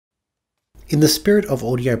In the spirit of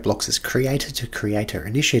Audio Blocks' creator-to-creator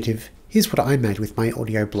initiative, here's what I made with my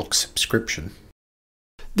Audio Blocks subscription.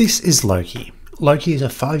 This is Loki. Loki is a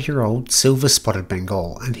 5-year-old silver-spotted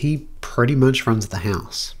Bengal, and he pretty much runs the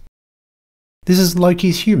house. This is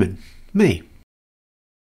Loki's human, me.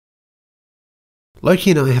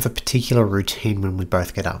 Loki and I have a particular routine when we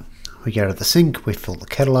both get up. We go to the sink, we fill the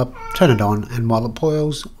kettle up, turn it on, and while it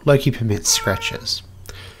boils, Loki permits scratches.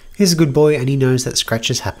 He's a good boy and he knows that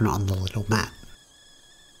scratches happen on the little mat.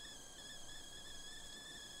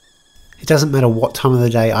 It doesn't matter what time of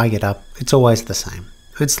the day I get up, it's always the same.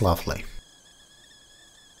 It's lovely.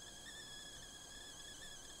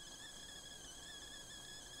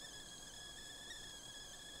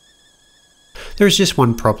 There is just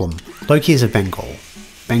one problem. Loki is a Bengal.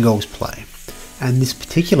 Bengals play. And this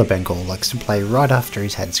particular Bengal likes to play right after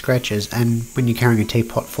he's had scratches, and when you're carrying a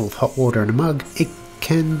teapot full of hot water in a mug, it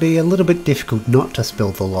can be a little bit difficult not to spill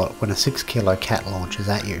the lot when a 6-kilo cat launches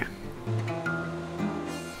at you.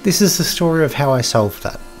 This is the story of how I solved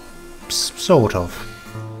that. Sort of.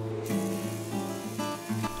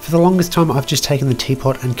 For the longest time I've just taken the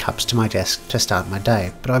teapot and cups to my desk to start my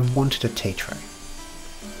day, but I've wanted a tea tray.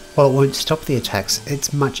 While it won't stop the attacks,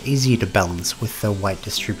 it's much easier to balance with the weight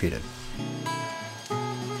distributed.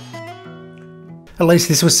 At least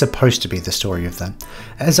this was supposed to be the story of that.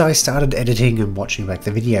 As I started editing and watching back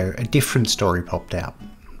the video, a different story popped out.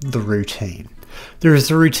 The routine. There is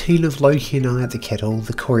the routine of Loki and I at the kettle,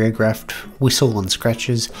 the choreographed whistle on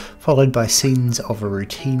scratches, followed by scenes of a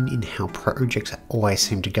routine in how projects always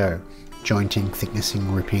seem to go. Jointing,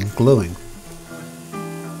 thicknessing, ripping, gluing.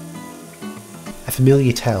 A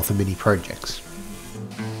familiar tale for many projects.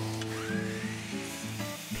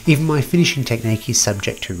 Even my finishing technique is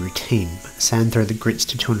subject to routine. Sand through the grits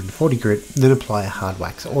to 240 grit, then apply a hard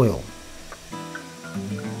wax oil.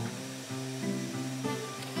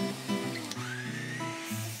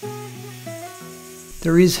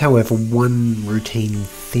 There is, however, one routine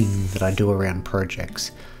thing that I do around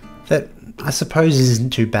projects that I suppose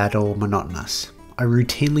isn't too bad or monotonous. I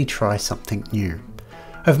routinely try something new.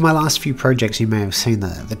 Over my last few projects you may have seen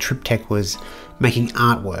that the triptych was making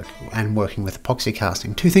artwork and working with epoxy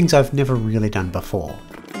casting, two things I've never really done before.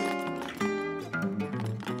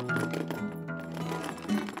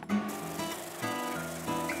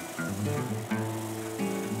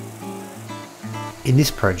 In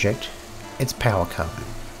this project, it's power carving.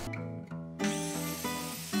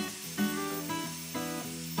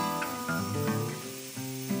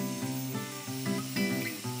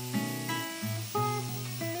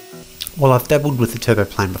 While I've dabbled with the turbo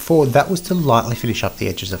plane before, that was to lightly finish up the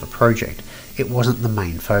edges of a project. It wasn't the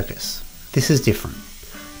main focus. This is different.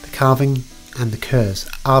 The carving and the curves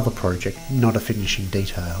are the project, not a finishing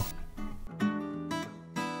detail.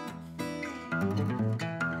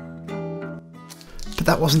 But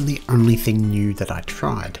that wasn't the only thing new that I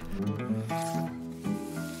tried.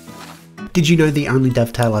 Did you know the only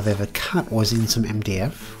dovetail I've ever cut was in some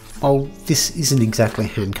MDF? While this isn't exactly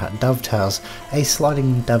hand-cut dovetails, a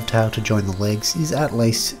sliding dovetail to join the legs is at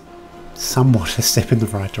least somewhat a step in the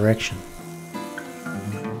right direction.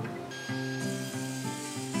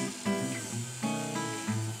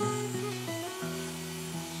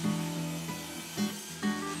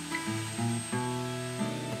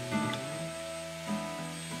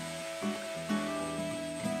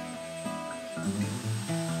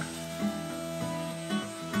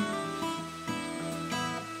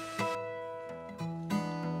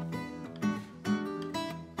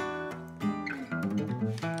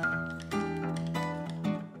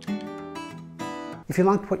 If you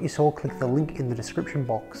liked what you saw, click the link in the description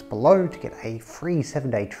box below to get a free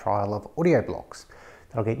 7-day trial of Audio Blocks.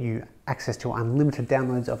 That'll get you access to unlimited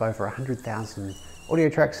downloads of over 100,000 audio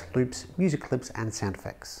tracks, loops, music clips, and sound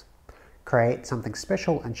effects. Create something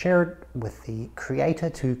special and share it with the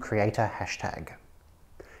creator-to-creator hashtag.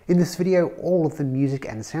 In this video, all of the music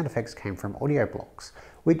and sound effects came from Audio Blocks,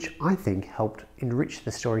 which I think helped enrich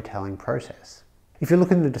the storytelling process. If you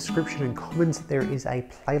look in the description and comments, there is a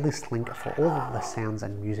playlist link for all of the sounds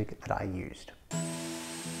and music that I used.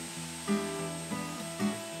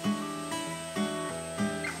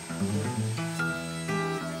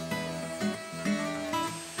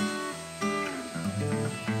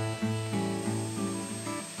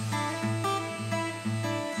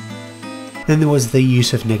 Then there was the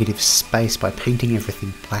use of negative space by painting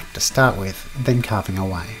everything black to start with, then carving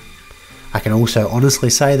away. I can also honestly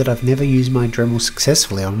say that I've never used my Dremel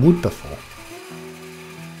successfully on wood before.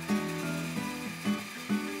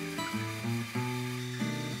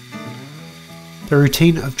 The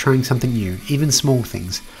routine of trying something new, even small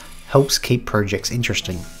things, helps keep projects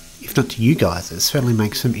interesting. If if not to you guys, it certainly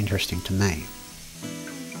makes them interesting to me.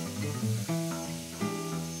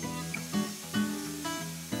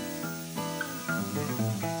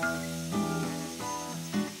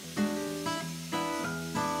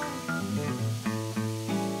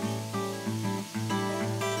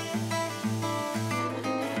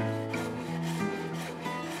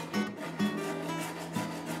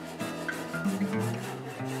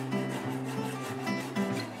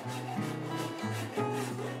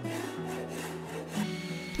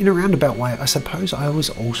 In a roundabout way, I suppose I was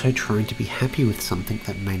also trying to be happy with something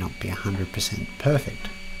that may not be 100% perfect.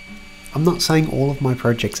 I'm not saying all of my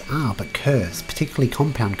projects are, but curves, particularly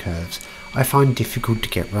compound curves, I find difficult to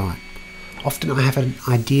get right. Often I have an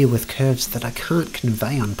idea with curves that I can't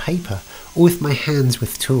convey on paper or with my hands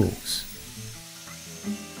with tools.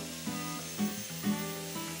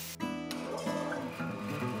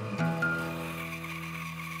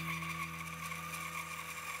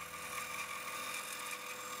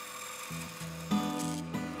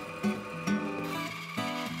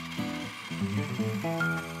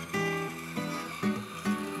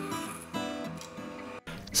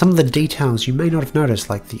 Some of the details you may not have noticed,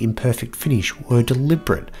 like the imperfect finish, were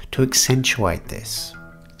deliberate to accentuate this.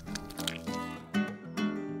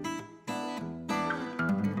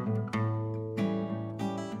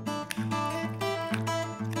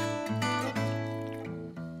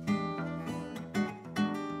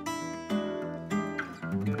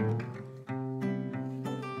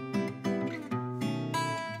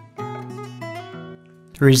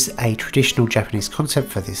 There is a traditional Japanese concept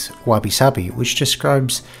for this, wabi-sabi, which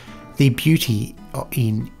describes the beauty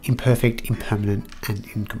in imperfect, impermanent, and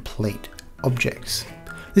incomplete objects.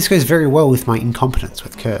 This goes very well with my incompetence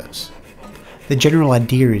with curves. The general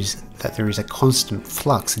idea is that there is a constant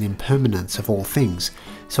flux and impermanence of all things,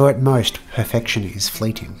 so at most, perfection is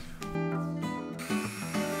fleeting.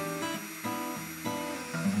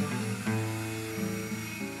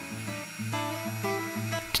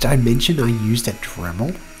 Did I mention I used a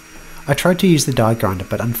Dremel? I tried to use the die grinder,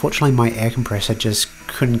 but unfortunately my air compressor just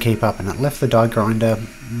couldn't keep up and it left the die grinder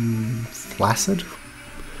flaccid.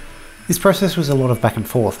 This process was a lot of back and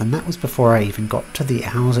forth, and that was before I even got to the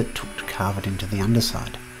hours it took to carve it into the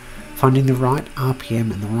underside. Finding the right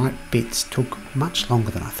RPM and the right bits took much longer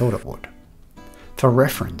than I thought it would. For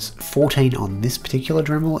reference, 14 on this particular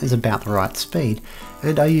Dremel is about the right speed,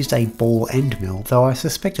 and I used a ball end mill, though I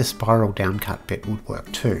suspect a spiral downcut bit would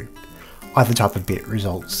work too. Either type of bit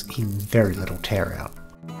results in very little tear out.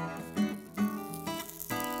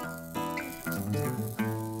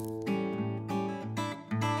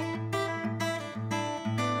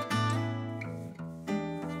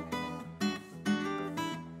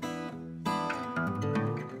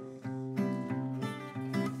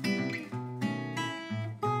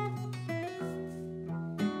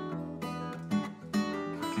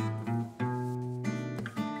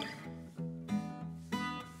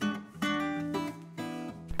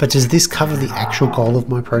 But does this cover the actual goal of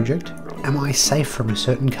my project? Am I safe from a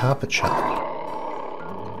certain carpet shark?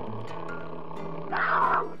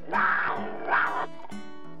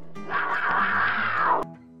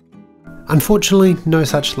 Unfortunately, no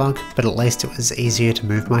such luck, but at least it was easier to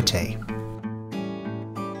move my tea.